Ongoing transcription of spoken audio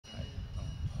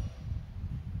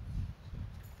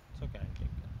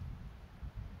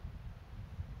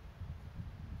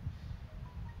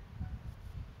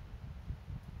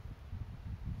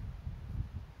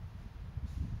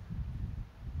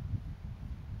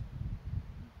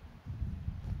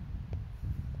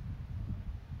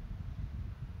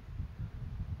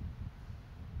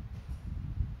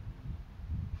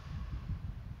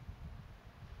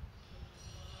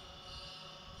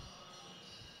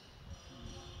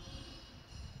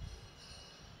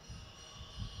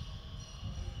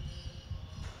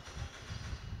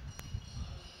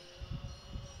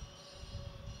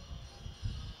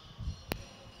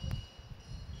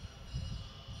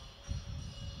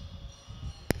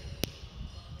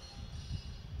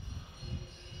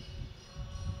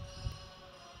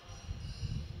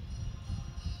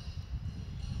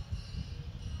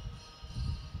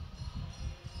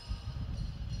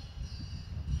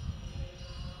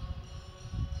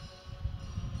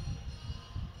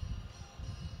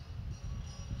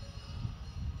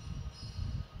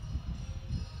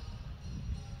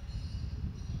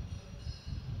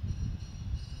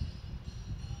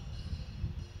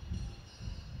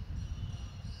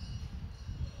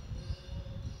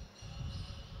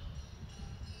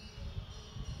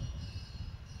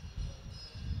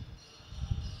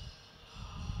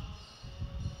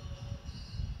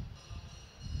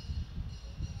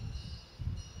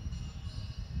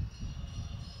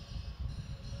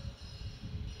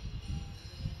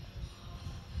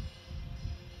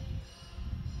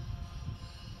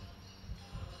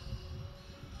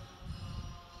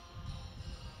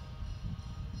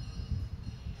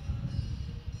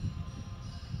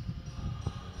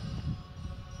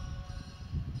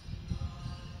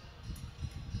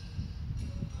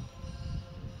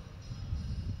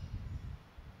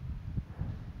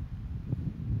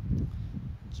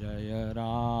जय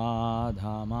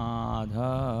राधा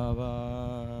माधव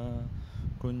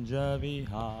कुंज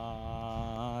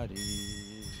विहारी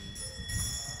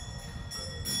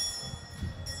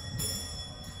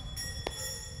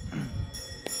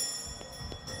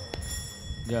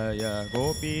जय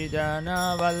गोपी जन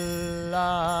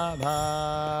वल्लभ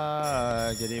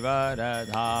गिरिवरधारी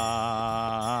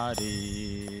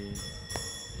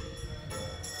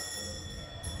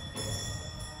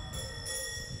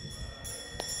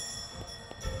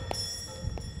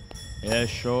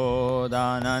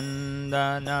यशोदानंदन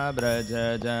ब्रज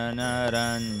जन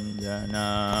रंजन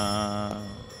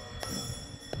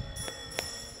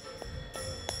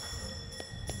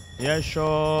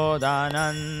यशोदानंदन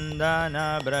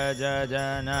ब्रज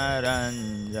जन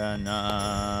रंजन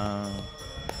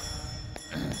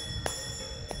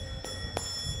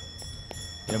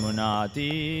यमुना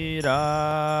तीरवनचारी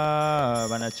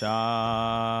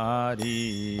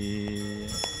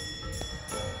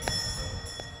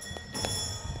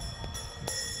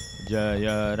जय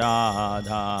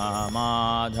राधा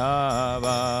माधव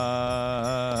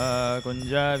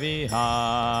कुंज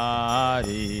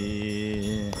विहारी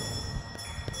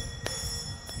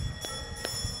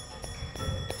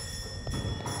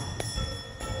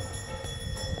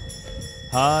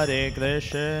हरे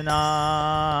कृष्णा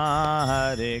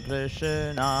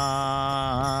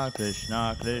कृष्णा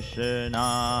कृष्णा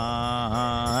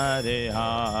हरे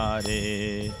हरे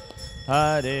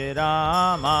हरे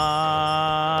रामा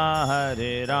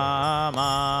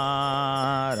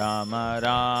राम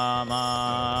राम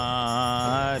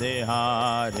हरे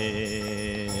हरे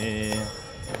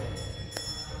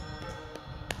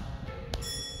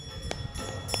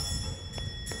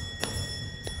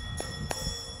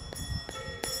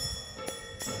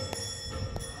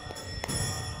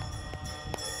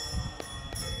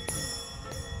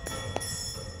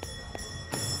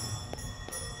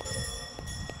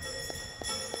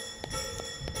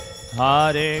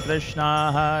हरे कृष्णा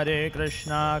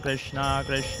कृष्णा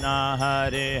कृष्णा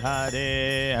हरे हरे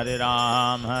हरे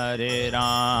राम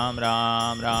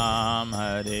राम राम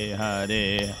हरे हरे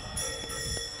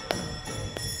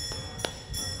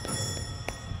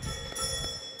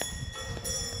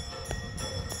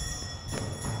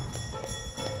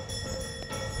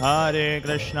हरे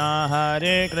कृष्णा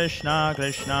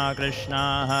कृष्णा कृष्णा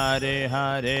हरे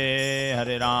हरे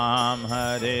हरे राम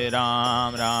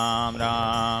राम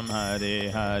राम हरे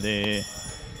हरे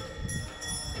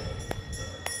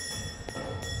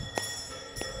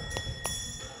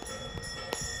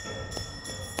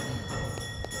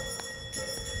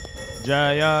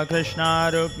जय कृष्णा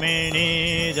रुक्मिणी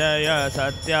जय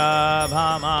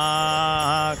सत्याभामा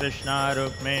कृष्णा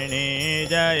रुक्मिणी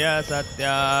जय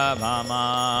सत्याभामा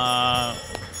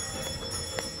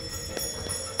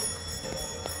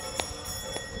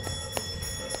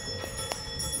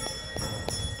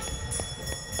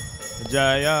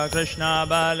जय कृष्णा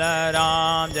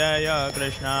बलराम जय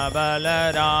कृष्णा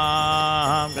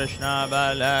बलराम कृष्णा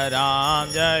बलराम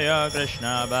जय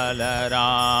कृष्णा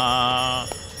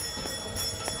बलराम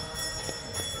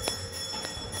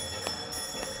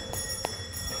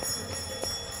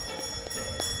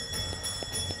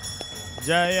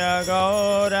जय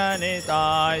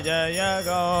गौरनिताय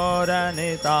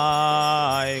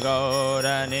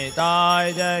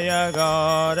गौरनिताय जय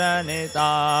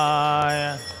गौरनिताय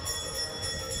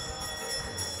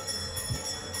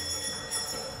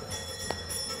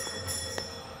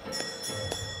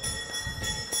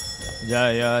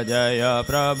जय जय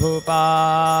प्रभुपाद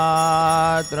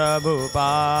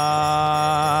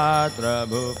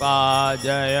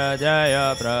जय जय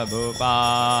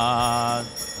प्रभुपाद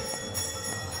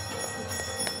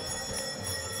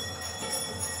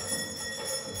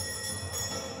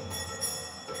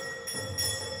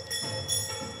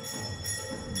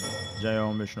जय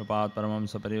ओम विष्णुपाद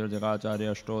परमहंस परिव्राजकाचार्य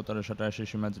अष्टोत्तर शतषि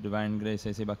श्रीमद् डिवाइन ग्रेस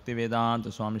ऐसी भक्ति वेदांत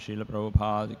स्वामी शील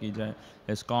प्रभुपाद की जय।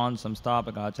 इस्कॉन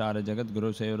संस्थापक आचार्य जगत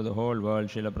गुरु से द होल वर्ल्ड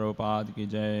शील प्रभुपाद की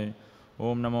जय।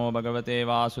 ओम नमो भगवते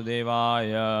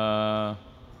वासुदेवाय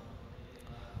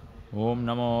ओम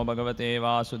नमो भगवते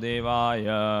वासुदेवाय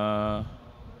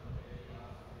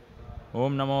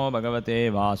ओम नमो भगवते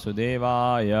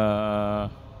वासुदेवाय।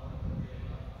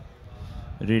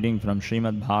 Reading from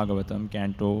Srimad-Bhagavatam,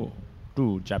 Canto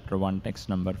 2, Chapter 1, Text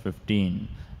number 15.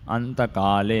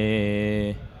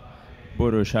 Antakale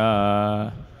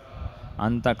Purusha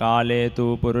Antakale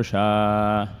tu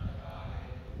Purusha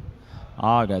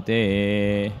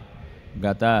Agate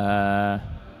Gata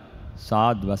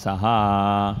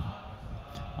Sadvasaha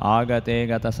Agate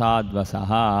Gata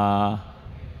Sadvasaha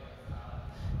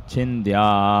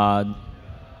Chindyad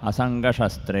Asanga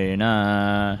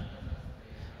Shastrena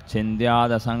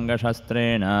Chindyada Sangha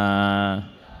Shastrena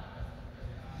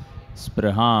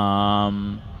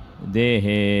Spriham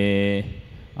Dehe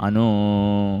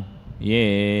Anu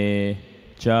Ye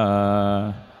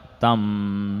Cha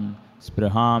Tam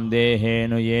Spriham Dehe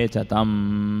Nu Ye Cha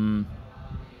Tam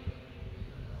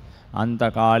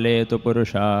Antakale Tu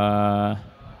Purusha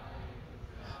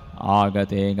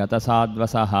Agate Gata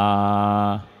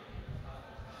Sadvasaha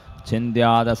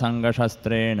Chindyada Sangha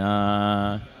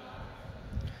Shastrena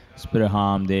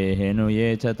Spriham Dehe Nu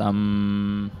Ye Cha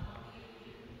Tam.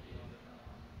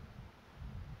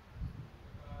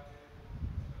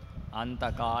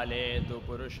 Antakale Tu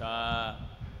Purusha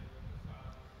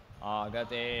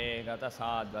Agate Gata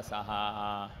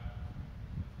Sadvasaha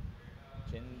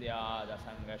Chindyada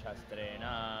Sangha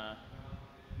Shastrena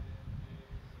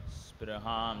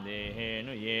Spriham Dehe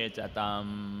Nu Ye Cha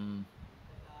Tam.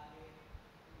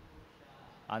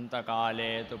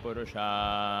 Antakale Tu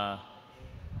Purusha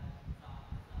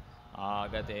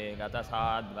Agate Gata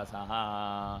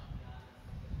Sadvasaha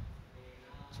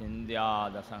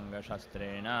Chindyada Sangha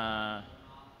Shastrena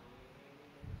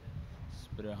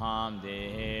Spriham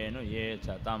Dehe Nu Ye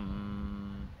Cha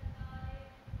Tam.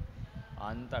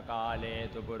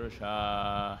 Antakale Tu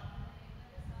Purusha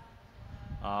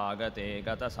Agate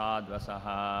Gata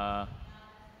Sadvasaha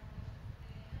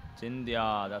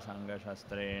Chindyada Sangha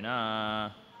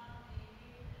Shastrena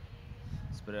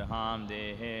Spriham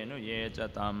Dehe Nu Ye Cha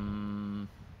Tam.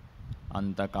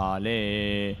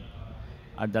 Antakale,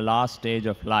 at the last stage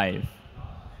of life,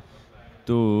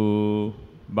 tu,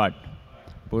 but,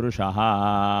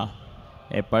 Purushaha,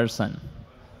 a person,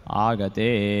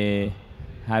 Agate,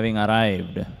 having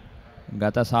arrived,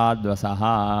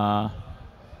 Gatasadvasaha,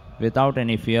 without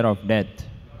any fear of death,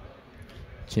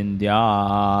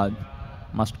 Chindyad,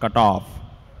 must cut off,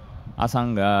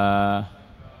 Asanga,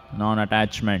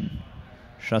 non-attachment,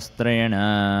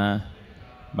 Shastrena,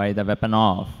 by the weapon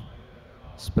of,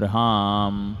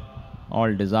 Spriham,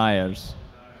 all desires,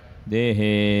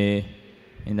 Dehe,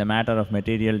 in the matter of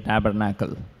material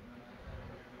tabernacle,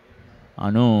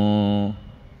 Anu,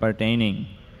 pertaining,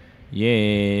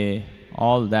 Ye,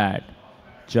 all that,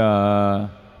 Cha,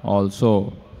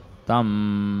 also,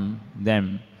 Tam,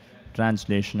 them.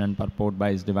 Translation and purport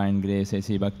by His Divine Grace,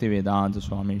 A.C. Bhaktivedanta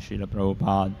Swami Srila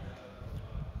Prabhupada.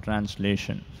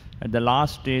 Translation. At the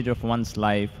last stage of one's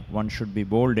life, one should be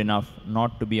bold enough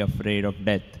not to be afraid of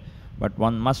death, but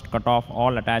one must cut off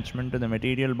all attachment to the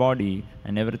material body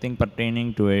and everything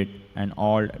pertaining to it and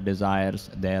all desires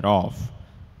thereof.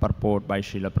 Purport by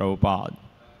Srila Prabhupada.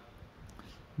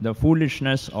 The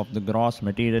foolishness of the gross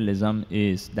materialism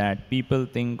is that people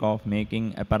think of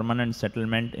making a permanent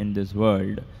settlement in this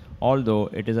world, although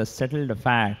it is a settled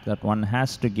fact that one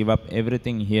has to give up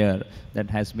everything here that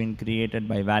has been created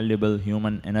by valuable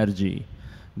human energy.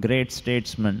 Great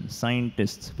statesmen,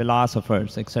 scientists,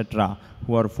 philosophers, etc.,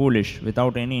 who are foolish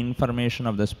without any information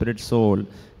of the spirit soul,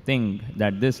 think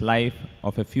that this life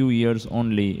of a few years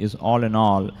only is all in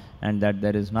all and that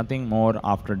there is nothing more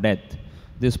after death.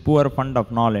 This poor fund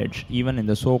of knowledge, even in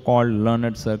the so-called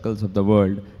learned circles of the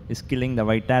world, is killing the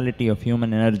vitality of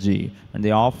human energy, and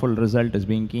the awful result is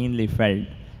being keenly felt.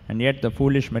 And yet the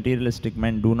foolish materialistic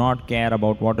men do not care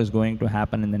about what is going to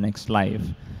happen in the next life.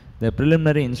 The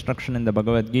preliminary instruction in the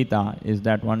Bhagavad-gita is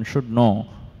that one should know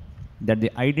that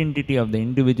the identity of the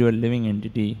individual living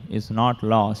entity is not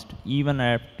lost even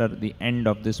after the end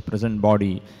of this present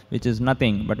body, which is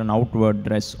nothing but an outward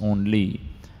dress only.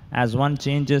 As one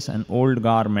changes an old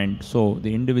garment, so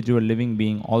the individual living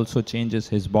being also changes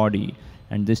his body,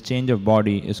 and this change of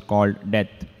body is called death.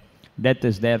 Death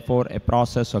is therefore a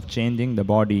process of changing the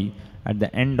body at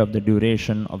the end of the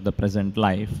duration of the present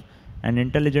life. An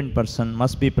intelligent person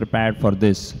must be prepared for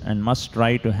this and must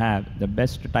try to have the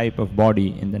best type of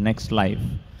body in the next life.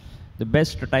 The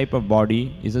best type of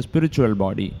body is a spiritual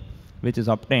body, which is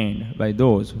obtained by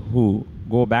those who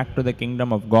go back to the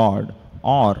kingdom of God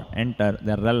or enter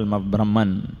the realm of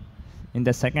Brahman. In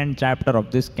the second chapter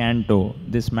of this canto,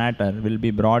 this matter will be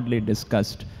broadly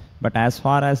discussed, but as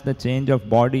far as the change of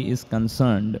body is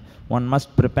concerned, one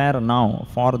must prepare now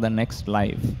for the next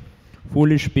life.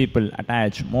 Foolish people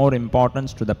attach more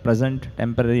importance to the present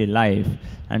temporary life,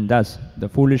 and thus the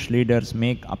foolish leaders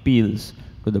make appeals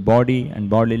to the body and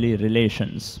bodily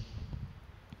relations.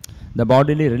 The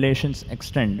bodily relations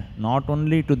extend not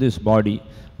only to this body,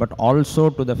 but also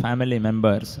to the family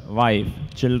members, wife,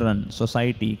 children,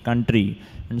 society, country,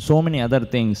 and so many other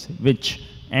things which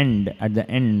end at the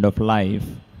end of life.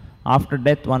 After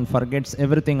death, one forgets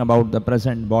everything about the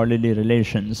present bodily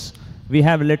relations. We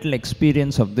have little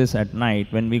experience of this at night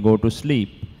when we go to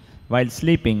sleep. While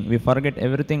sleeping, we forget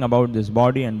everything about this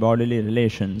body and bodily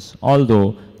relations,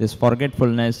 although this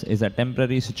forgetfulness is a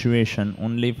temporary situation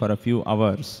only for a few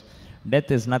hours.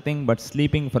 Death is nothing but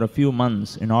sleeping for a few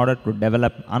months in order to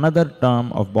develop another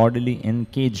term of bodily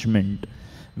engagement,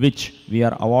 which we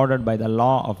are awarded by the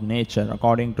law of nature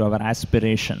according to our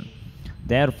aspiration.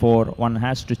 Therefore, one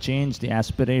has to change the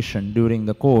aspiration during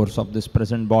the course of this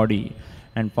present body,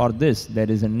 and for this there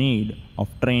is a need of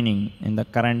training in the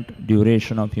current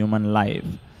duration of human life.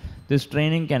 This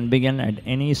training can begin at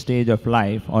any stage of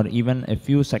life or even a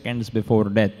few seconds before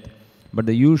death. But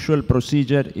the usual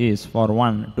procedure is for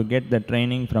one to get the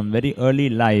training from very early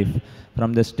life,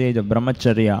 from the stage of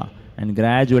brahmacharya, and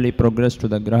gradually progress to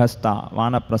the grahastha,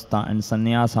 vanaprastha and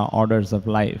sannyasa orders of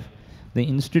life. The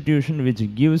institution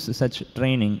which gives such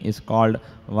training is called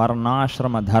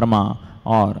varnashrama dharma,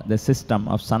 or the system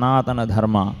of sanatana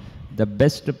dharma, the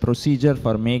best procedure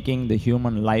for making the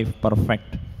human life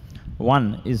perfect.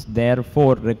 One is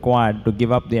therefore required to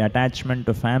give up the attachment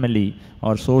to family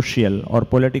or social or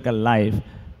political life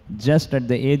just at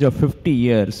the age of 50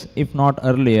 years, if not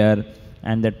earlier,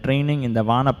 and the training in the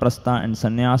vanaprastha and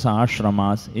sannyasa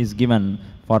ashramas is given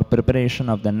for preparation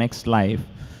of the next life.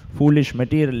 Foolish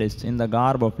materialists in the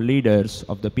garb of leaders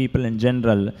of the people in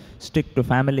general stick to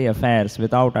family affairs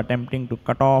without attempting to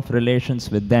cut off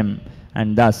relations with them,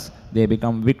 and thus they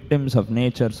become victims of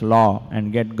nature's law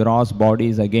and get gross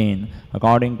bodies again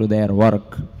according to their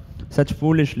work. Such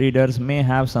foolish leaders may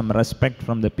have some respect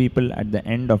from the people at the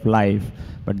end of life,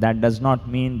 but that does not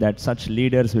mean that such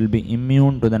leaders will be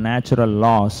immune to the natural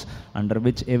laws under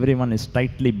which everyone is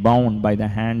tightly bound by the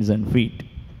hands and feet.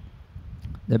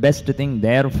 The best thing,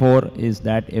 therefore, is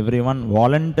that everyone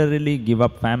voluntarily give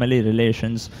up family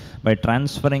relations by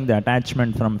transferring the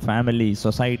attachment from family,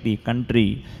 society,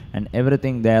 country, and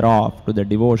everything thereof to the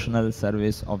devotional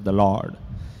service of the Lord.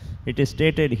 It is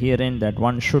stated herein that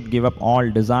one should give up all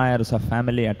desires of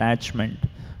family attachment.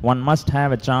 One must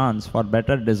have a chance for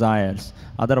better desires,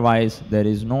 otherwise there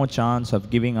is no chance of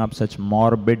giving up such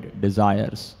morbid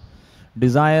desires.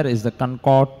 Desire is the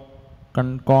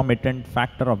concomitant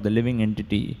factor of the living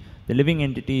entity. The living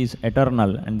entity is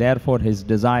eternal, and therefore his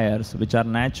desires, which are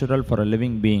natural for a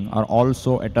living being, are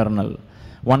also eternal.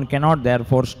 One cannot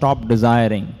therefore stop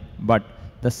desiring, but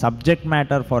the subject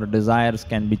matter for desires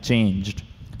can be changed.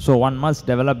 So one must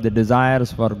develop the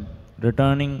desires for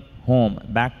returning home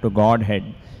back to Godhead,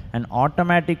 and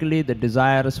automatically the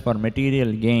desires for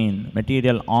material gain,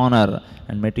 material honor,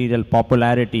 and material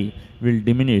popularity will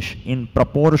diminish in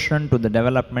proportion to the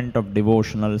development of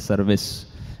devotional service.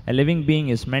 A living being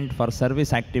is meant for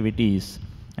service activities,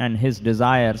 and his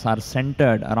desires are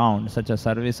centered around such a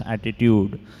service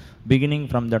attitude, beginning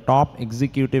from the top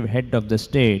executive head of the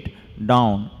state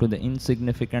down to the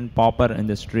insignificant pauper in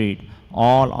the street.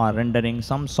 All are rendering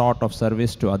some sort of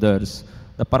service to others.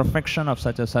 The perfection of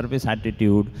such a service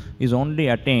attitude is only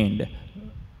attained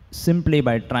simply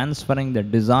by transferring the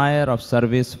desire of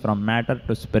service from matter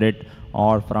to spirit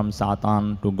or from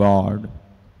Satan to God.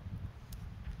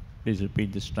 Please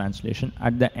repeat this translation.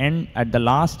 At the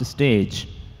last stage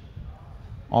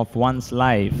of one's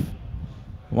life,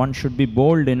 one should be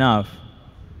bold enough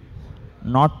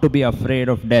not to be afraid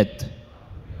of death,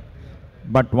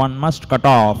 but one must cut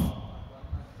off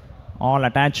all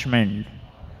attachment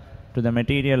to the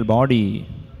material body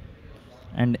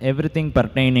and everything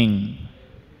pertaining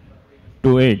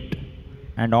to it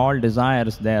and all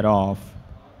desires thereof.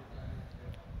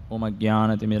 Om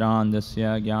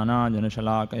Ajnanatimirandasya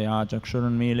Jnananjanashalakaya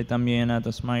Chakshurunmilitam Yena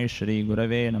Tasmai Shri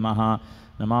Gurave Namaha.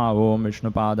 Nama Om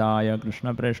Vishnupadaya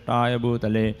Krishna Preshtaya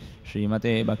Bhutale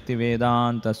Srimate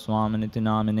Bhaktivedanta Swaminiti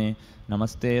Namine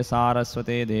Namaste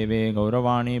Saraswate Deve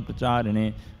Gauravani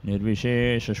Pracharine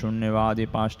Nirvishesha Shunyavadi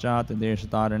Paschat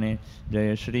Deshatarane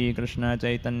Jaya Shri Krishna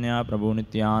Chaitanya Prabhu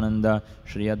Nityananda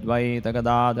Shri Advaita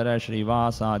Gadadara Shri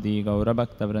Vasadi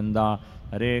Gaurabhakta Vrinda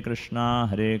Hare Krishna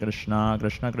Krishna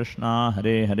Krishna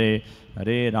Hare Hare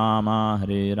Hare Rama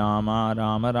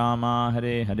Rama Rama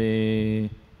Hare Hare.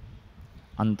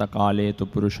 Antakale tu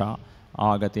purusha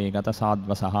agate gata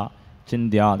sadvasaha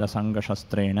chindyada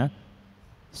sangashastrena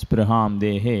spriham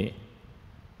dehe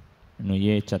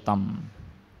nuyechatam.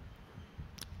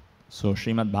 So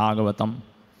Srimad-Bhagavatam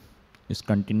is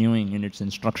continuing in its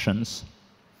instructions,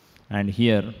 and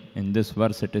here in this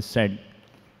verse it is said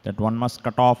that one must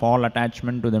cut off all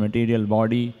attachment to the material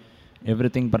body,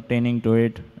 everything pertaining to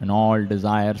it, and all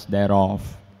desires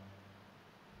thereof.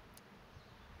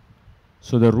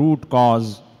 So the root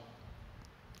cause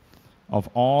of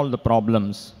all the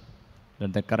problems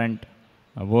that the current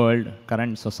world,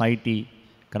 current society,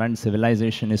 current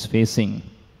civilization is facing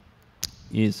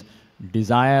is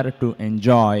desire to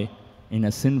enjoy in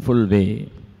a sinful way.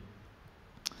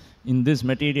 In this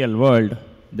material world,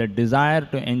 the desire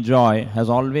to enjoy has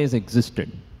always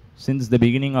existed since the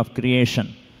beginning of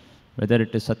creation, whether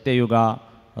it is Satya Yuga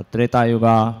or Treta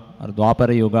Yuga or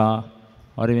Dwapara Yuga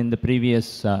or even the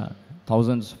previous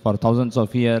thousands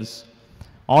of years.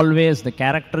 Always the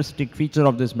characteristic feature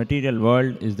of this material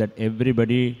world is that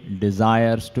everybody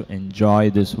desires to enjoy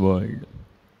this world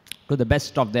to the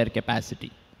best of their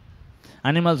capacity.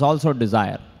 Animals also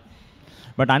desire,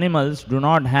 but animals do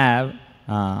not have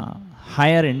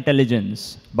higher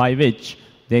intelligence by which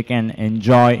they can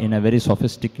enjoy in a very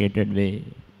sophisticated way.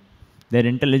 Their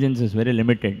intelligence is very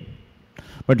limited.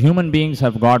 But human beings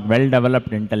have got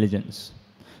well-developed intelligence.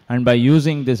 And by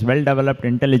using this well-developed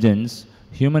intelligence,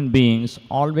 human beings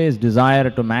always desire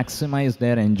to maximize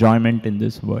their enjoyment in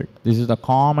this world. This is the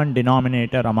common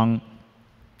denominator among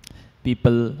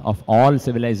people of all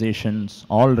civilizations,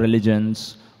 all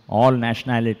religions, all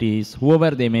nationalities,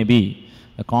 whoever they may be.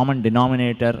 The common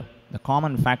denominator, the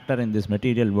common factor in this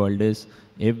material world is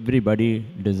everybody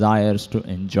desires to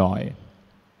enjoy.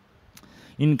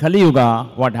 In Kali Yuga,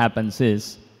 what happens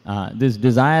is this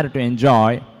desire to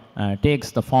enjoy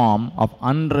takes the form of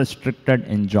unrestricted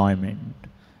enjoyment.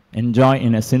 Enjoy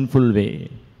in a sinful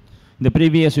way. In the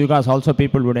previous yugas also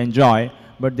people would enjoy,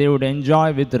 but they would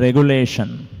enjoy with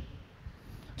regulation.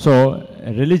 So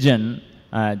religion,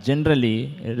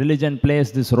 generally, religion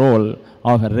plays this role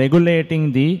of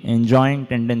regulating the enjoying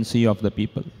tendency of the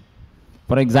people.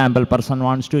 For example, person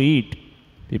wants to eat.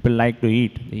 People like to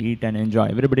eat. They eat and enjoy.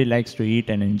 Everybody likes to eat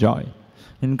and enjoy.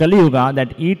 In Kali Yuga,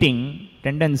 that eating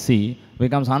tendency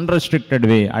becomes unrestricted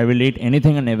way. I will eat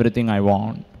anything and everything I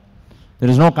want. There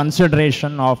is no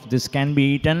consideration of this can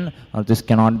be eaten or this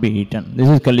cannot be eaten. This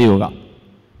is Kali Yuga.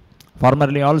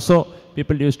 Formerly also,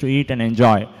 people used to eat and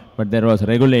enjoy, but there was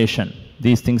regulation.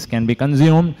 These things can be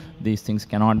consumed, these things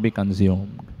cannot be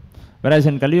consumed. Whereas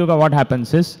in Kali Yuga, what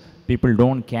happens is, people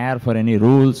don't care for any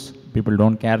rules, people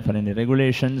don't care for any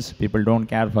regulations, people don't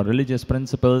care for religious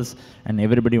principles, and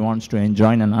everybody wants to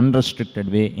enjoy in an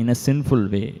unrestricted way, in a sinful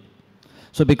way.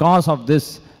 So because of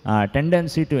this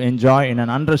tendency to enjoy in an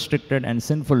unrestricted and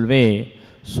sinful way,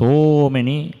 so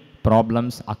many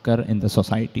problems occur in the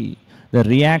society. The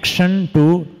reaction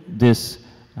to this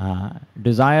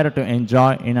desire to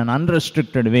enjoy in an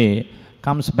unrestricted way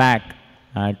comes back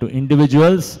to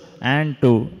individuals and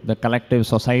to the collective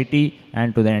society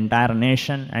and to the entire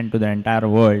nation and to the entire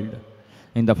world,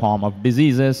 in the form of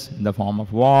diseases, in the form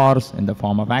of wars, in the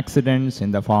form of accidents,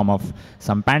 in the form of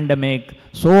some pandemic,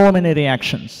 so many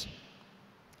reactions.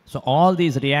 So all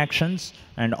these reactions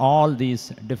and all these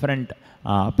different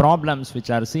problems which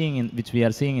we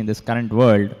are seeing in this current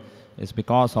world is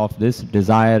because of this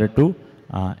desire to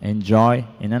enjoy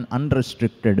in an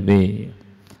unrestricted way.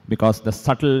 Because the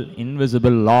subtle,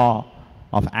 invisible law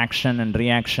of action and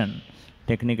reaction,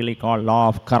 technically called law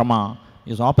of karma,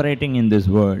 is operating in this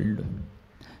world.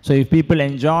 So if people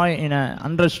enjoy in an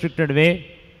unrestricted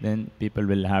way, then people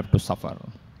will have to suffer.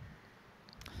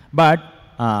 But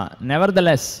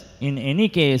nevertheless, in any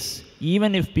case,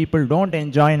 even if people don't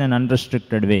enjoy in an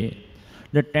unrestricted way,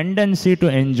 the tendency to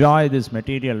enjoy this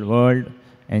material world,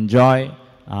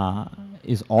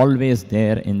 is always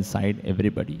there inside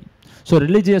everybody. So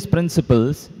religious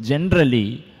principles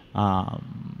generally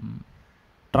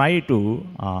try to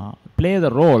play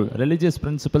the role, religious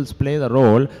principles play the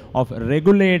role of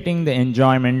regulating the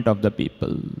enjoyment of the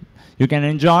people. You can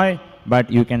enjoy, but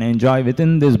you can enjoy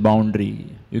within this boundary.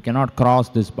 You cannot cross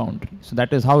this boundary. So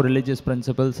that is how religious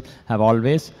principles have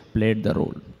always played the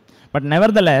role. But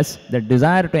nevertheless, the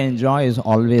desire to enjoy is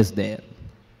always there.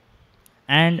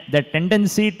 And the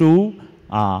tendency to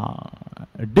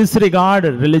disregard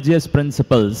religious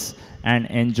principles and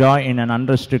enjoy in an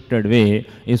unrestricted way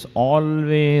is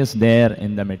always there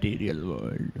in the material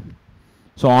world.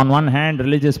 So on one hand,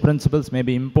 religious principles may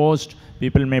be imposed,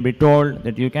 people may be told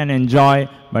that you can enjoy,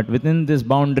 but within this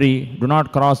boundary, do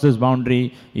not cross this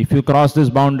boundary. If you cross this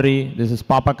boundary, this is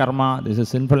papa karma, this is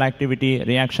sinful activity,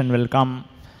 reaction will come.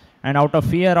 And out of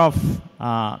fear of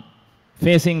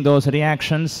facing those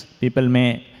reactions, people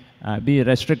may be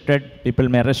restricted, people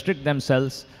may restrict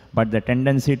themselves, but the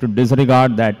tendency to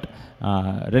disregard that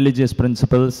religious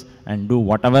principles and do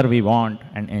whatever we want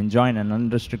and enjoy in an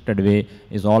unrestricted way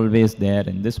is always there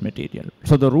in this material.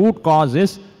 So the root cause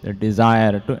is the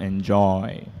desire to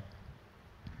enjoy.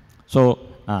 So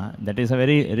that is a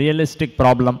very realistic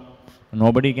problem.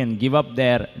 Nobody can give up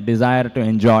their desire to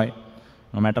enjoy,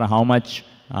 no matter how much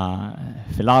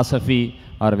philosophy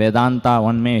or Vedanta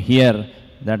one may hear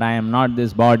that I am not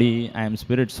this body, I am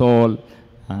spirit soul,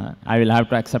 I will have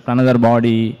to accept another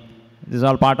body. This is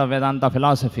all part of Vedanta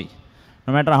philosophy.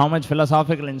 No matter how much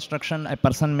philosophical instruction a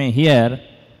person may hear,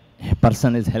 a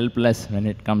person is helpless when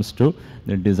it comes to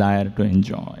the desire to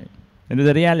enjoy. It is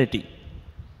a reality.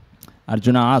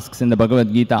 Arjuna asks in the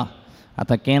Bhagavad-gita,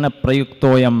 Atakena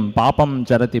prayuktoyam papam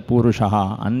charati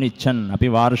purushaha annichan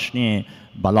apivarshne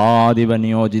baladiva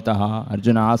niyojitaha.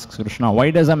 Arjuna asks Krishna,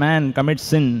 why does a man commit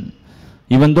sin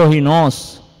even though he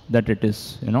knows that it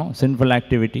is, sinful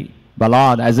activity?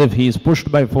 Balad, as if he is pushed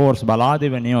by force,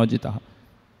 baladiva niyojitaha.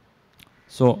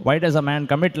 So why does a man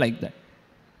commit like that?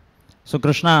 So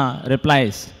Krishna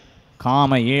replies,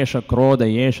 Kama yesha krodha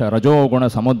yesha rajoguna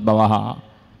samudbhavaha.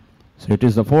 So it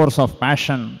is the force of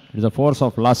passion, it is the force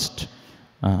of lust.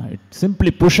 It simply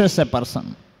pushes a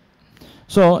person.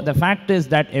 So the fact is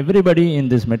that everybody in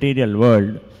this material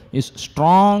world is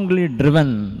strongly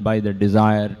driven by the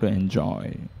desire to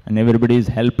enjoy. And everybody is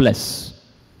helpless.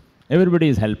 Everybody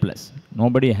is helpless.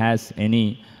 Nobody has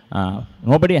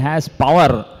nobody has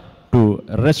power to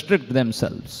restrict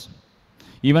themselves.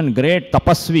 Even great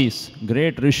tapasvis,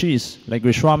 great rishis like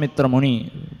Vishwamitra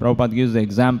Muni, Prabhupada gives the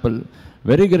example,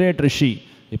 very great rishi,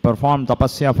 he performed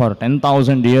tapasya for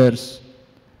 10,000 years,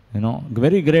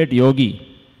 very great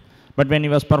yogi. But when he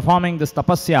was performing this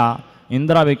tapasya,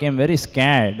 Indra became very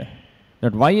scared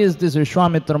that why is this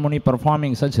Vishwamitra Muni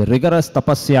performing such rigorous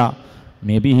tapasya?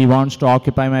 Maybe he wants to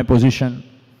occupy my position.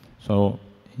 So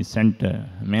he sent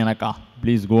Menaka,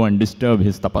 please go and disturb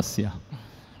his tapasya.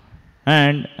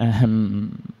 And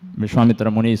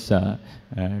Vishwamitra Muni's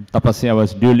tapasya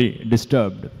was duly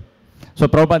disturbed. So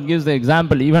Prabhupada gives the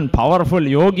example, even powerful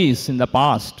yogis in the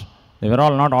past, they were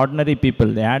all not ordinary people.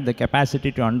 They had the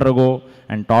capacity to undergo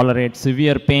and tolerate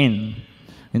severe pain.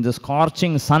 In the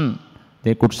scorching sun,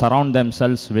 they could surround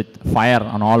themselves with fire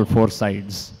on all four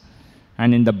sides.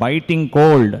 And in the biting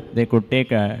cold, they could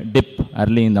take a dip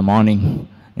early in the morning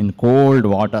in cold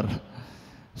water.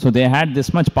 So they had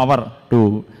this much power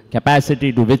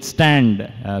capacity to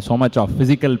withstand so much of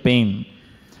physical pain.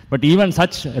 But even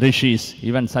such rishis,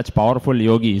 even such powerful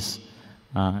yogis,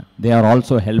 they are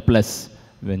also helpless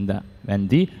when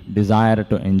the desire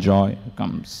to enjoy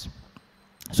comes.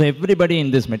 So everybody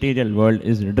in this material world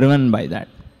is driven by that.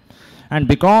 And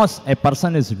because a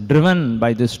person is driven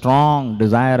by this strong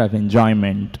desire of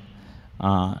enjoyment,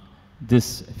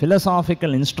 this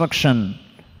philosophical instruction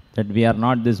that we are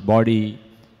not this body,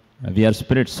 we are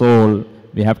spirit soul,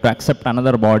 we have to accept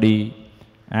another body,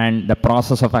 and the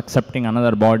process of accepting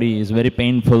another body is very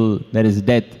painful. There is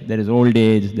death, there is old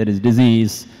age, there is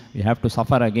disease, we have to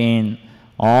suffer again.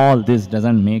 All this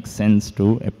doesn't make sense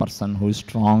to a person who is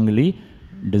strongly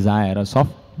desirous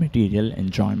of material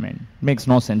enjoyment. Makes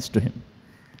no sense to him.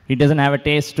 He doesn't have a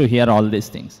taste to hear all these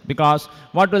things. Because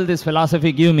what will this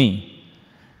philosophy give me?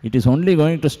 It is only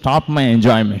going to stop my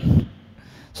enjoyment.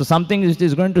 So something which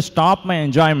is going to stop my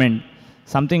enjoyment,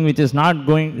 something which is not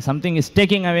going, something is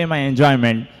taking away my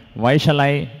enjoyment, why shall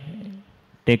I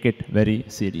take it very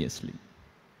seriously?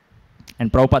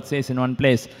 And Prabhupada says in one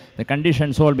place, the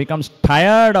conditioned soul becomes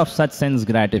tired of such sense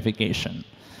gratification.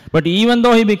 But even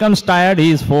though he becomes tired,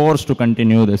 he is forced to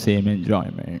continue the same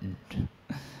enjoyment.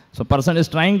 So person is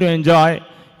trying to enjoy,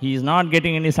 he is not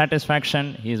getting any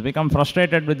satisfaction, he has become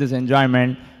frustrated with this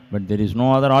enjoyment, but there is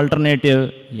no other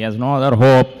alternative, he has no other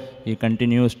hope, he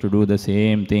continues to do the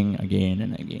same thing again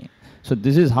and again. So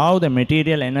this is how the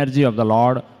material energy of the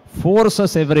Lord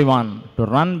forces everyone to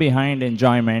run behind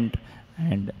enjoyment,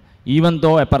 and even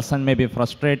though a person may be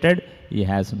frustrated, he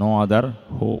has no other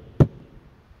hope.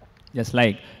 Just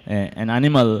like an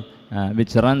animal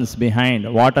which runs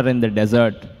behind water in the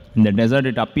desert. In the desert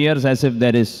it appears as if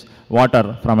there is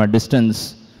water from a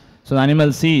distance. So the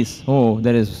animal sees, oh,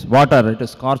 there is water, it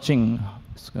is scorching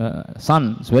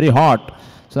sun, it's very hot.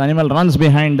 So the animal runs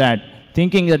behind that,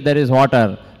 thinking that there is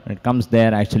water. When it comes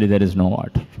there, actually there is no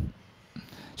water.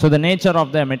 So the nature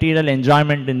of the material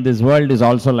enjoyment in this world is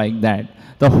also like that.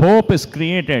 The hope is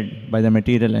created by the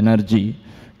material energy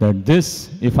that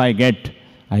this, if I get,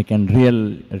 I can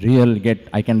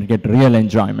get real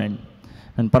enjoyment.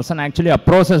 When person actually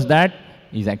approaches that,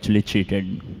 he is actually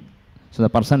cheated. So the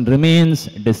person remains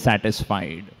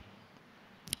dissatisfied.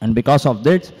 And because of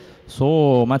this,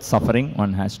 so much suffering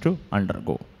one has to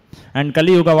undergo. And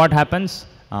Kali Yuga, what happens?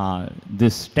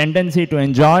 This tendency to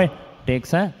enjoy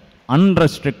takes an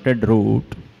unrestricted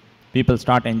route. People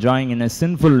start enjoying in a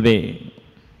sinful way.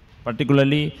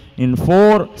 Particularly in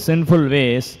 4 sinful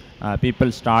ways,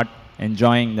 people start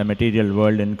enjoying the material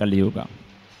world in Kali Yuga.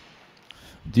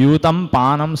 Dyutam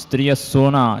panam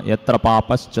striyasona yatra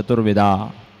papas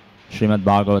chaturvida,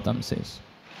 Srimad-Bhagavatam says.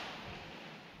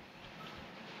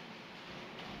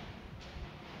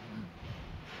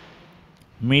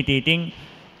 Meat eating,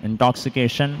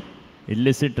 intoxication,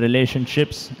 illicit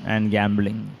relationships, and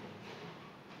gambling.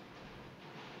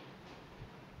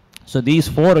 So these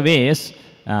 4 ways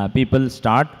people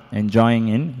start enjoying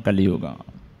in Kali Yuga.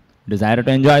 Desire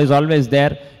to enjoy is always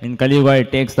there. In Kali Yuga,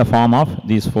 it takes the form of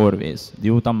these 4 ways.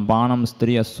 Dyutam banam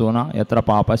striyasuna yatra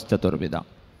papas chaturvida.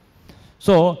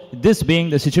 So this being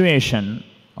the situation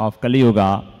of Kali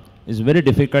Yuga is very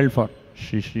difficult for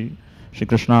Shri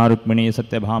Krishna Rukmini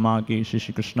Satyabhama ki,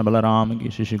 Shri Krishna Balaram ki,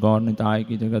 Shri Gaur Nitai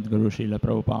ki, Jagat Guru Srila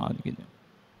Prabhupada ki.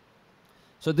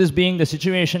 So this being the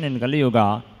situation in Kali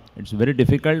Yuga, it's very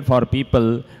difficult for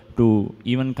people to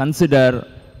even consider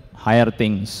higher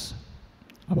things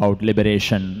about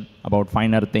liberation, about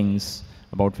finer things,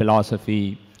 about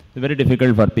philosophy. It's very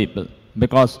difficult for people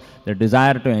because the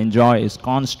desire to enjoy is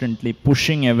constantly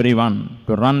pushing everyone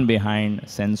to run behind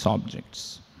sense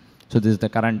objects. So this is the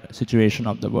current situation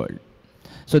of the world.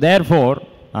 So therefore,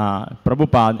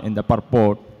 Prabhupada in the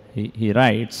purport, he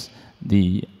writes,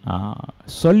 the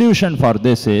solution for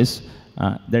this is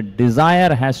that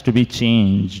desire has to be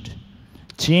changed.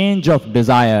 Change of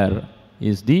desire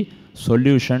is the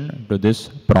solution to this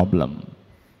problem.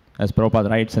 As Prabhupada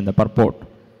writes in the purport,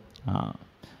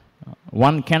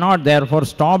 one cannot therefore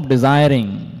stop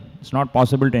desiring. It's not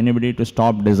possible to anybody to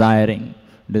stop desiring.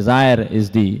 Desire is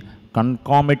the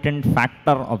concomitant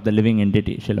factor of the living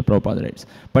entity, Srila Prabhupada writes.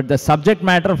 But the subject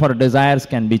matter for desires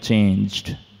can be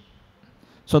changed.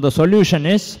 So the solution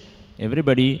is,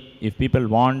 everybody, if people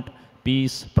want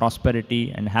peace,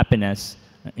 prosperity and happiness,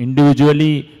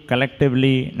 individually,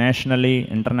 collectively, nationally,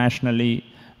 internationally,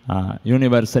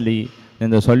 universally, then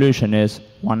the solution is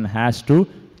one has to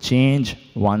change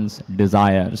one's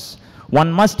desires.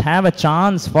 One must have a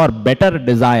chance for better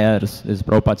desires, is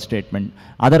Prabhupada's statement.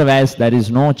 Otherwise, there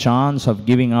is no chance of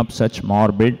giving up such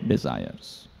morbid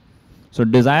desires. So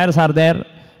desires are there.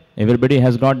 Everybody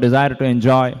has got desire to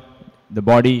enjoy the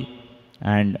body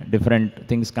and different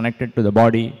things connected to the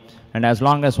body. And as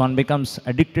long as one becomes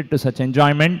addicted to such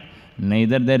enjoyment,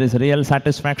 neither there is real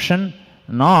satisfaction,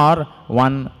 nor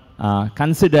one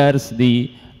considers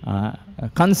the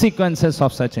consequences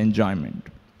of such enjoyment.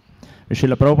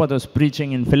 Srila Prabhupada was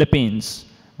preaching in Philippines,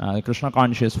 Krishna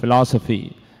conscious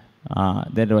philosophy.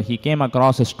 There he came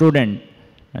across a student,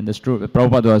 and the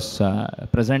Prabhupada was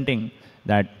presenting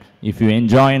that if you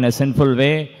enjoy in a sinful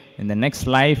way, in the next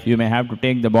life you may have to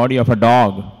take the body of a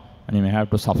dog and you may have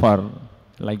to suffer.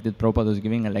 Like that, Prabhupada was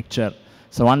giving a lecture.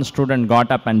 So one student got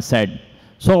up and said,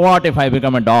 so what if I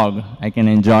become a dog? I can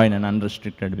enjoy in an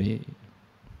unrestricted way.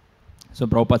 So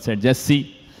Prabhupada said, just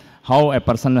see how a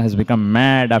person has become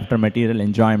mad after material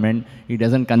enjoyment. He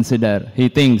doesn't consider, he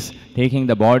thinks taking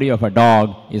the body of a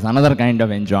dog is another kind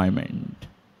of enjoyment.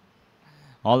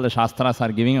 All the Shastras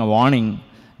are giving a warning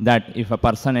that if a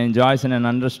person enjoys in an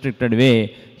unrestricted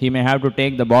way, he may have to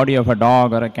take the body of a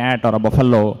dog or a cat or a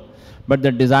buffalo. But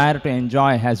the desire to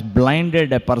enjoy has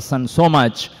blinded a person so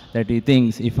much that he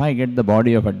thinks, if I get the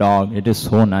body of a dog, it is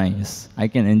so nice. I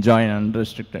can enjoy in an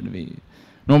unrestricted way.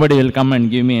 Nobody will come and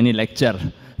give me any lecture.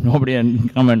 Nobody will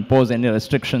come and pose any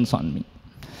restrictions on me.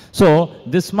 So,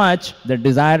 this much, the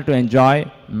desire to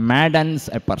enjoy maddens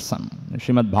a person. In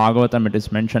Srimad-Bhagavatam it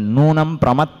is mentioned, Nunam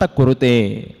pramatta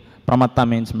kurute. Pramatta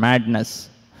means madness.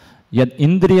 Yad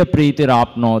indriya priti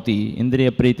rapnoti. Indriya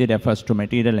priti refers to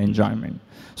material enjoyment.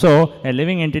 So, a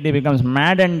living entity becomes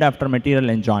maddened after material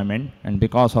enjoyment, and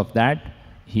because of that,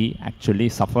 he actually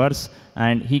suffers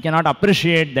and he cannot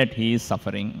appreciate that he is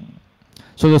suffering.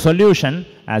 So, the solution,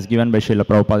 as given by Srila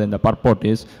Prabhupada in the purport,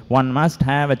 is one must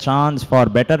have a chance for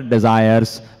better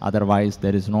desires, otherwise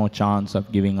there is no chance of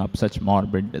giving up such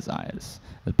morbid desires.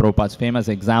 The Prabhupada's famous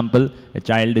example, a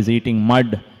child is eating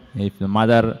mud. If the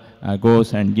mother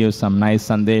goes and gives some nice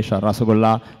sandesh or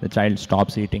rasagulla, the child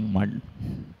stops eating mud.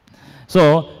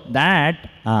 So that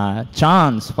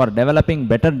chance for developing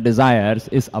better desires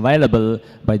is available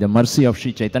by the mercy of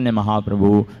Sri Chaitanya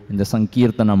Mahaprabhu in the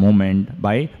Sankirtana movement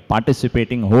by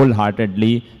participating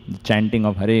wholeheartedly in the chanting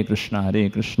of Hare Krishna,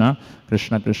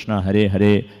 Krishna Krishna, Hare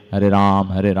Hare, Hare Ram,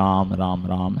 Ram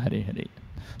Ram, Hare Hare.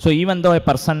 So even though a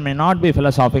person may not be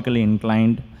philosophically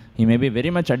inclined, he may be very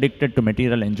much addicted to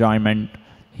material enjoyment.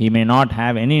 He may not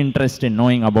have any interest in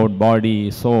knowing about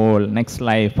body, soul, next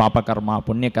life, papa karma,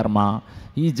 punya karma.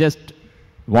 He just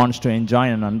wants to enjoy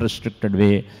in an unrestricted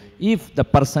way. If the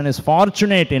person is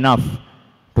fortunate enough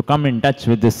to come in touch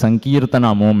with this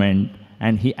Sankirtana movement,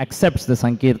 and he accepts the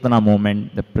Sankirtana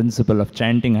movement, the principle of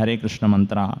chanting Hare Krishna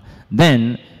mantra,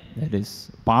 then there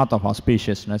is path of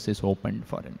auspiciousness is opened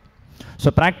for him. So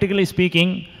practically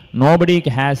speaking, nobody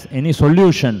has any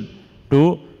solution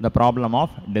to the problem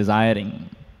of desiring.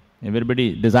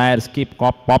 Everybody desires keep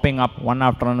popping up one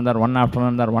after another, one after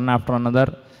another, one after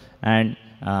another. and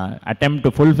attempt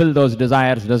to fulfill those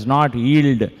desires does not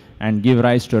yield and give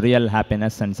rise to real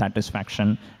happiness and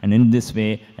satisfaction. And in this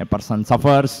way, a person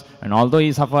suffers, and although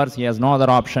he suffers, he has no other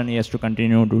option. He has to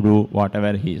continue to do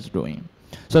whatever he is doing.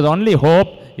 So the only hope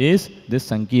is this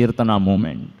Sankirtana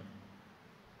movement.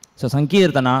 So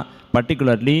Sankirtana,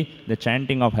 particularly the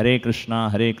chanting of Hare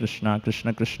Krishna,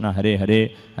 Krishna Krishna, Hare Hare,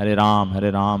 Hare Ram,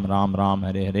 Ram Ram,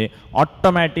 Hare Hare,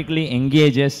 automatically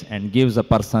engages and gives a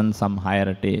person some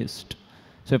higher taste.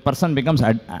 So a person becomes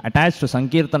attached to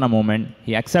Sankirtana movement,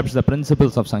 he accepts the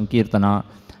principles of Sankirtana.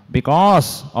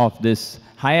 Because of this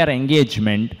higher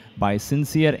engagement, by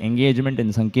sincere engagement in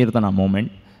Sankirtana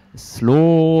movement,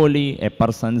 slowly a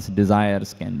person's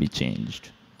desires can be changed.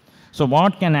 So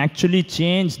what can actually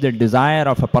change the desire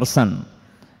of a person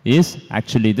is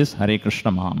actually this Hare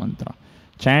Krishna Mahamantra.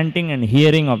 Chanting and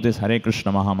hearing of this Hare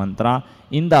Krishna Mahamantra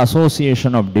in the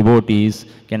association of devotees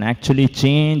can actually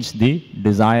change the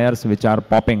desires which are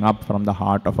popping up from the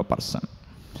heart of a person.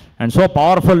 And so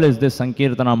powerful is this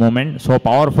Sankirtana movement, so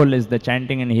powerful is the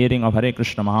chanting and hearing of Hare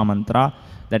Krishna Mahamantra,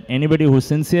 that anybody who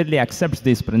sincerely accepts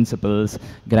these principles,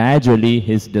 gradually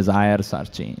his desires are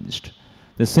changed.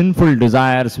 The sinful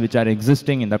desires which are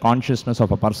existing in the consciousness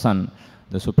of a person,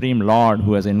 the Supreme Lord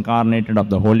who has incarnated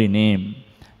of the holy name,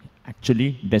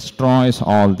 actually destroys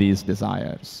all these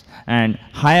desires. And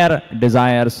higher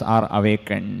desires are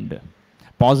awakened.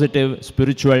 Positive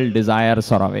spiritual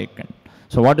desires are awakened.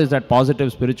 So what is that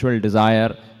positive spiritual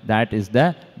desire? That is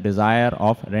the desire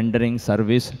of rendering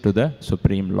service to the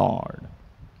Supreme Lord.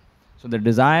 So the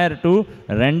desire to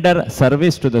render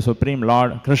service to the Supreme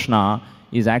Lord Krishna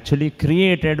is actually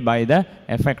created by the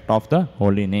effect of the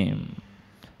holy name.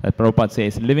 Prabhupada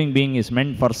says, living being is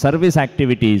meant for service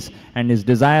activities, and his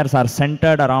desires are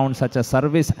centered around such a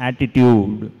service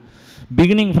attitude.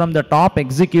 Beginning from the top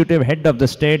executive head of the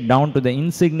state down to the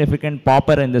insignificant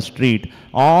pauper in the street,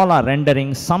 all are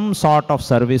rendering some sort of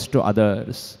service to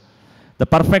others. The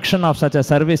perfection of such a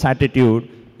service attitude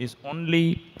is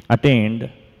only attained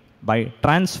by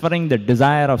transferring the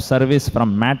desire of service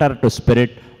from matter to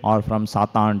spirit or from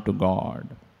Satan to God.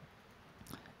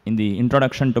 In the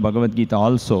introduction to Bhagavad-gita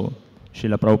also,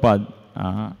 Srila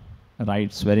Prabhupada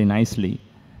writes very nicely,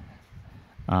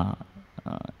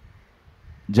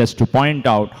 just to point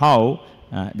out how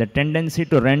the tendency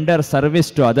to render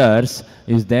service to others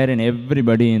is there in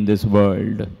everybody in this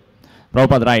world.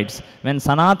 Prabhupada writes, when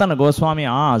Sanatana Goswami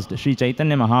asked Sri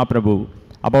Chaitanya Mahaprabhu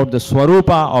about the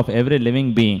Swarupa of every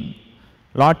living being,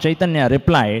 Lord Chaitanya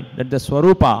replied that the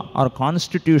Swarupa or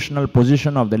constitutional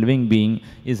position of the living being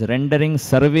is rendering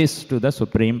service to the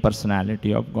Supreme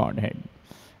Personality of Godhead.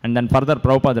 And then further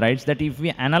Prabhupada writes that if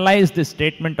we analyze this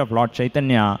statement of Lord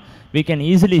Chaitanya, we can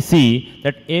easily see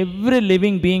that every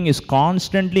living being is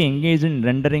constantly engaged in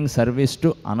rendering service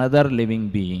to another living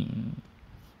being.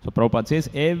 So Prabhupada says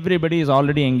everybody is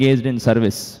already engaged in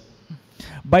service.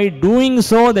 By doing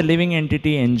so, the living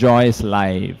entity enjoys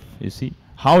life. You see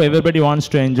how everybody wants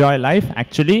to enjoy life?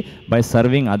 Actually by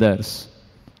serving others.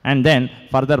 And then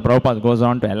further Prabhupada goes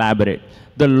on to elaborate.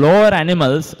 The lower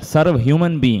animals serve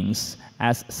human beings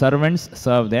as servants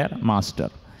serve their master.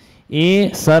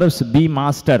 A serves B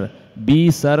master,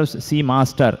 B serves C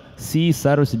master, C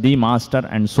serves D master,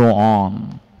 and so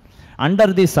on. Under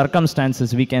these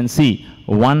circumstances, we can see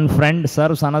one friend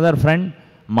serves another friend,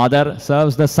 mother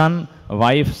serves the son,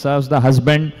 wife serves the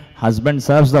husband, husband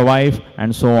serves the wife,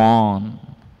 and so on.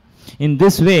 In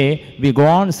this way, we go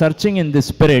on searching in the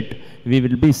spirit,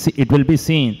 it will be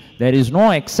seen there is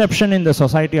no exception in the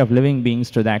society of living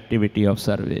beings to the activity of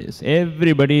service.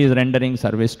 Everybody is rendering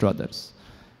service to others.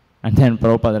 And then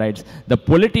Prabhupada writes, the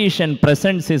politician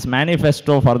presents his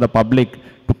manifesto for the public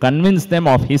to convince them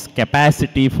of his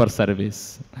capacity for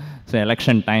service. So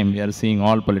election time, we are seeing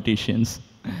all politicians.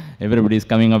 Everybody is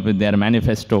coming up with their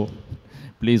manifesto.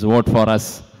 Please vote for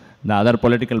us. The other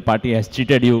political party has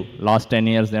cheated you. Last 10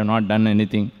 years, they have not done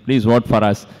anything. Please vote for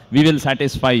us. We will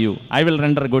satisfy you. I will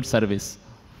render good service.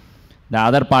 The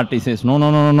other party says, no,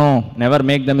 no, no, no, no. Never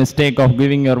make the mistake of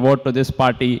giving your vote to this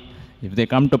party. If they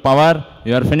come to power,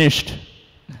 you are finished.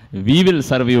 We will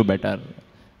serve you better.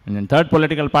 And then third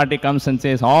political party comes and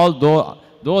says,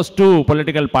 those two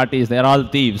political parties, they are all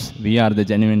thieves. We are the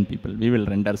genuine people. We will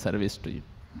render service to you.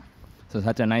 So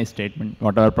such a nice statement.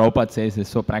 Whatever Prabhupada says is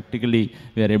so practically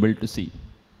we are able to see.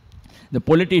 The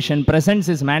politician presents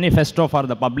his manifesto for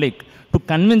the public to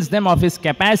convince them of his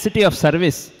capacity of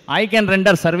service. I can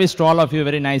render service to all of you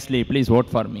very nicely. Please vote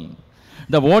for me.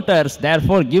 The voters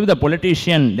therefore give the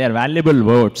politician their valuable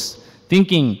votes,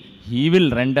 thinking he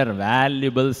will render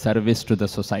valuable service to the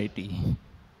society.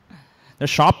 The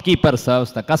shopkeeper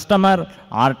serves the customer,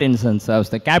 artisan serves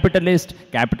the capitalist,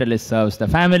 capitalist serves the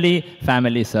family,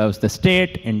 family serves the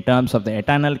state in terms of the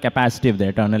eternal capacity of the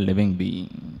eternal living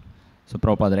being. So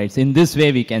Prabhupada writes, in this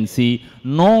way we can see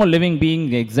no living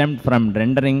being exempt from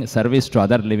rendering service to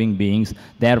other living beings.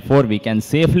 Therefore we can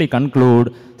safely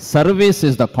conclude service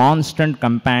is the constant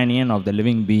companion of the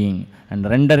living being, and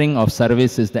rendering of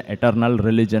service is the eternal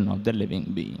religion of the living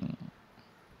being.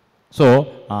 So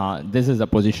this is the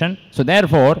position. So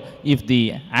therefore, if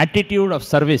the attitude of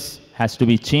service has to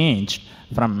be changed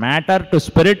from matter to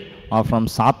spirit or from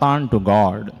Satan to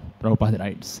God, Prabhupada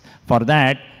writes, for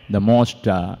that the most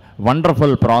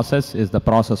wonderful process is the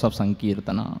process of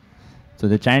Sankirtana. So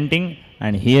the chanting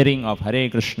and hearing of Hare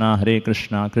Krishna,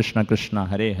 Krishna Krishna,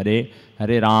 Hare Hare,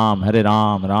 Hare Ram,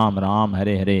 Ram Ram,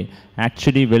 Hare Hare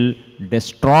actually will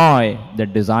destroy the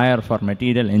desire for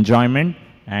material enjoyment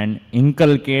and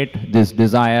inculcate this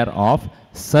desire of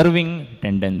serving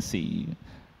tendency.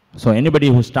 So anybody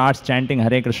who starts chanting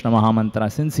Hare Krishna Mahamantra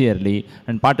sincerely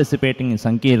and participating in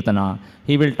Sankirtana,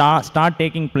 he will start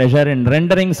taking pleasure in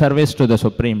rendering service to the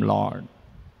Supreme Lord.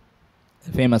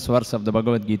 The famous verse of the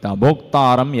Bhagavad-gita,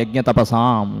 Bhoktaram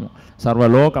Yajñatapasam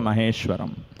Sarvaloka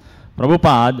Maheshwaram.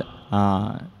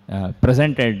 Prabhupada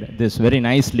presented this very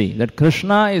nicely, that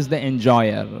Krishna is the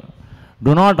enjoyer.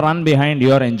 Do not run behind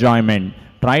your enjoyment.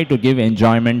 Try to give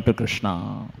enjoyment to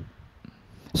Krishna.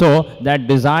 So that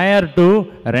desire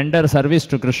to render service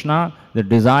to Krishna, the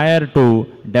desire to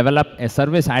develop a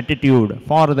service attitude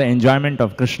for the enjoyment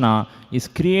of Krishna is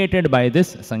created by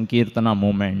this Sankirtana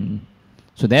movement.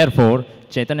 So therefore,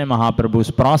 Chaitanya Mahaprabhu's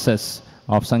process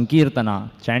of Sankirtana,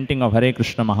 chanting of Hare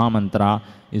Krishna Mahamantra,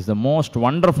 is the most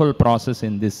wonderful process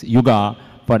in this yuga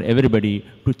for everybody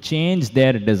to change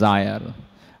their desire.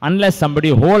 Unless somebody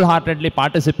wholeheartedly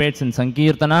participates in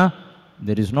Sankirtana,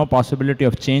 there is no possibility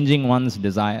of changing one's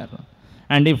desire.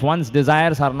 And if one's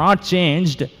desires are not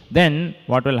changed, then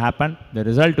what will happen? The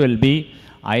result will be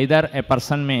either a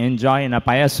person may enjoy in a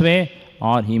pious way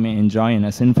or he may enjoy in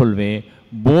a sinful way.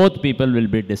 Both people will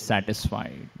be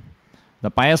dissatisfied. The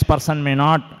pious person may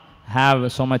not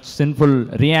have so much sinful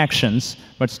reactions,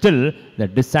 but still the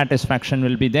dissatisfaction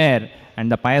will be there. And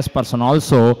the pious person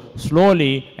also,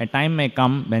 slowly a time may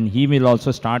come when he will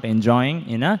also start enjoying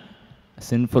in a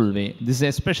sinful way. This is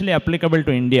especially applicable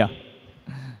to India,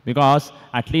 because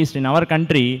at least in our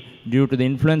country, due to the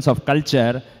influence of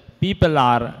culture, people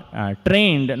are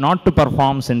trained not to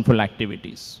perform sinful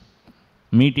activities.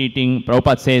 Meat eating,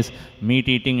 Prabhupada says, meat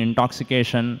eating,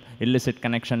 intoxication, illicit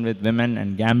connection with women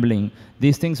and gambling,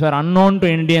 these things were unknown to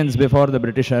Indians before the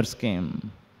Britishers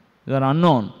came. They were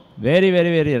unknown, very,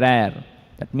 very, very rare.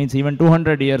 That means even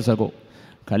 200 years ago.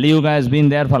 Kali Yuga has been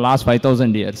there for last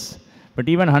 5,000 years. But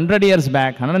even 100 years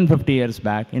back, 150 years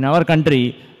back, in our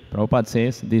country, Prabhupada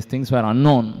says, these things were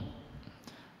unknown.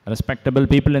 Respectable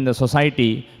people in the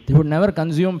society, they would never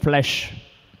consume flesh.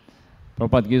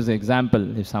 Prabhupada gives the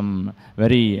example, if some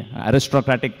very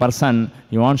aristocratic person,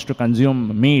 he wants to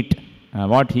consume meat,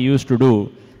 what he used to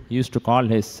do, he used to call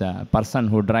his person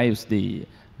who drives the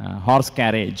horse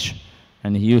carriage,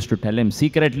 and he used to tell him,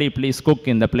 secretly please cook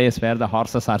in the place where the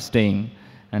horses are staying.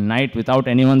 And night, without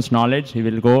anyone's knowledge, he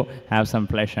will go have some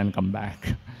flesh and come back.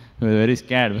 He was very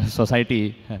scared.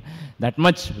 Society, that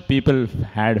much people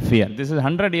had fear. This is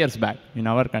 100 years back in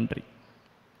our country.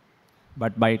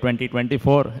 But by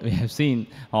 2024, we have seen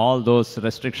all those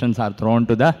restrictions are thrown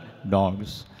to the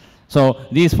dogs. So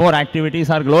these four activities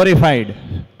are glorified.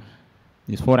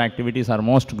 These four activities are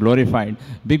most glorified.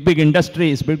 Big, big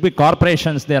industries, big, big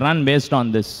corporations, they run based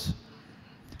on this.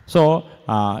 So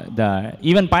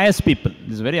even pious people,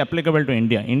 this is very applicable to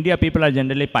India. India people are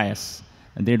generally pious.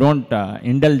 They don't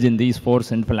indulge in these four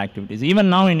sinful activities. Even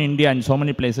now in India, in so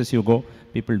many places you go,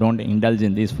 people don't indulge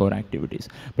in these four activities.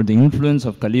 But the influence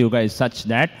of Kali Yuga is such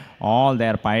that all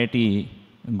their piety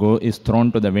is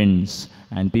thrown to the winds,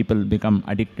 and people become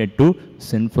addicted to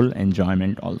sinful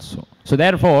enjoyment also. So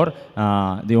therefore,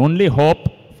 the only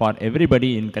hope for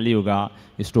everybody in Kali Yuga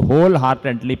is to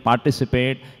wholeheartedly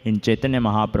participate in Chaitanya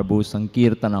Mahaprabhu's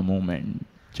Sankirtana movement,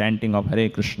 chanting of Hare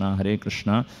Krishna,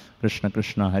 Krishna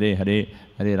Krishna, Hare Hare,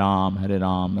 Hare Ram,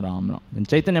 Ram Ram. And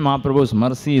Chaitanya Mahaprabhu's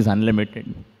mercy is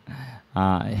unlimited.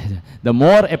 The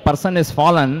more a person is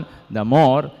fallen, the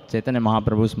more Chaitanya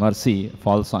Mahaprabhu's mercy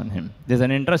falls on him. There's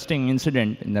an interesting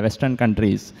incident in the Western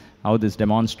countries, how this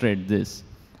demonstrates this.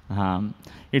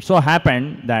 It so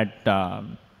happened that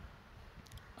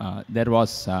there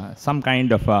was some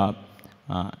kind of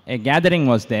a gathering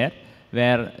was there,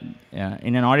 where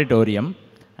in an auditorium,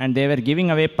 and they were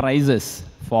giving away prizes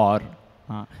for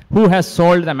who has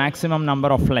sold the maximum number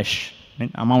of flesh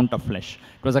amount of flesh.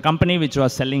 It was a company which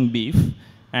was selling beef,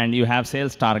 and you have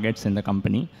sales targets in the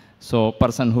company. So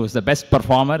person who is the best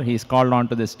performer, he is called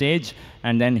onto the stage,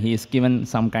 and then he is given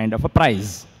some kind of a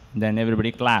prize. Then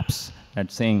everybody claps,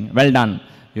 that's saying, well done,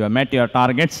 you have met your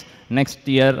targets, next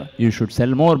year you should sell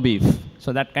more beef.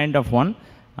 So that kind of one,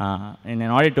 in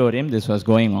an auditorium, this was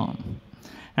going on.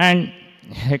 And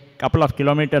a couple of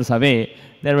kilometers away,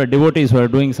 there were devotees who were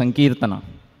doing Sankirtana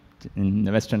in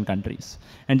the Western countries.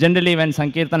 And generally when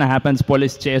Sankirtana happens,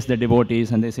 police chase the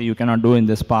devotees and they say, you cannot do in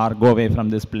this park, go away from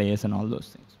this place and all those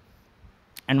things.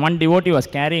 And one devotee was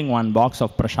carrying one box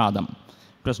of prasadam.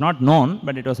 It was not known,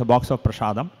 but it was a box of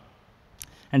prasadam.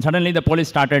 And suddenly the police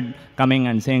started coming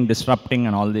and saying, disrupting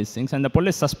and all these things. And the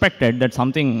police suspected that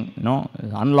something,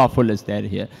 unlawful is there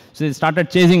here. So they started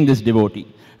chasing this devotee.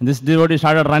 And this devotee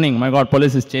started running. My God,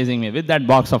 police is chasing me with that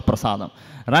box of prasadam.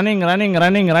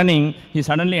 Running. He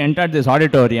suddenly entered this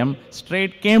auditorium,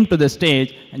 straight came to the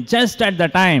stage. And just at the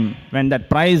time when that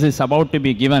prize is about to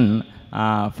be given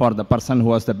for the person who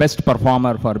was the best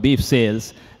performer for beef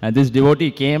sales, this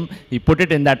devotee came, he put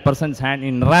it in that person's hand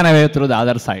and ran away through the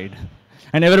other side.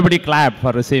 And everybody clapped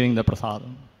for receiving the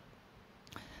prasadam.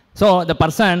 So the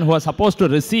person who was supposed to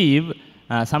receive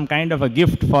some kind of a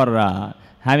gift for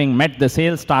having met the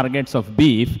sales targets of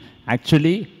beef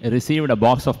actually received a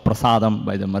box of prasadam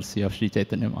by the mercy of Sri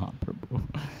Chaitanya Mahaprabhu.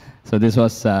 So this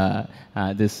was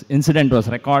this incident was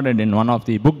recorded in one of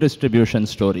the book distribution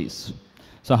stories.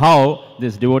 So how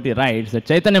this devotee writes that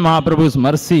Chaitanya Mahaprabhu's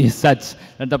mercy is such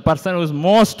that the person who is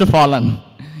most fallen,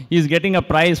 he is getting a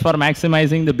prize for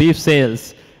maximizing the beef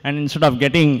sales, and instead of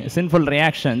getting sinful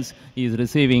reactions, he is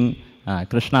receiving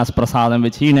Krishna's prasadam,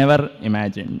 which he never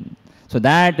imagined. So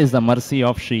that is the mercy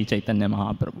of Sri Chaitanya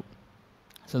Mahaprabhu.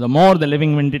 So the more the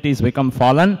living entities become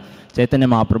fallen, Chaitanya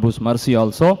Mahaprabhu's mercy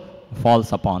also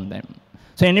falls upon them.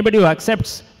 So anybody who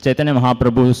accepts Chaitanya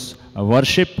Mahaprabhu's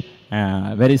worship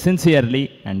very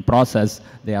sincerely and process,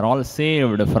 they are all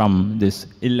saved from these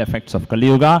ill effects of Kali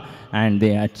Yuga, and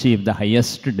they achieve the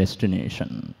highest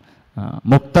destination.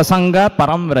 Mukta Sangha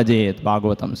Param Vrajet,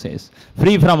 Bhagavatam says.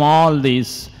 Free from all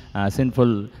these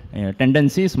sinful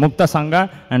tendencies, Mukta Sangha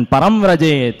and Param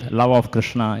Vrajet, love of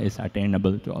Krishna, is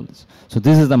attainable to all this. So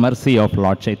this is the mercy of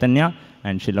Lord Chaitanya,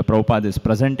 and Srila Prabhupada is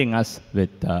presenting us with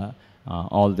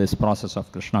all this process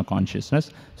of Krishna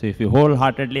consciousness. So if you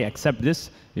wholeheartedly accept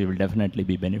this, we will definitely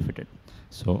be benefited.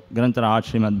 So Grantaraj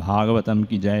Srimad-Bhagavatam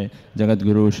ki jai, Jagat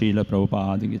Guru Srila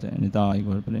Prabhupada ki jai, Nitai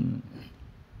Gaur Prem.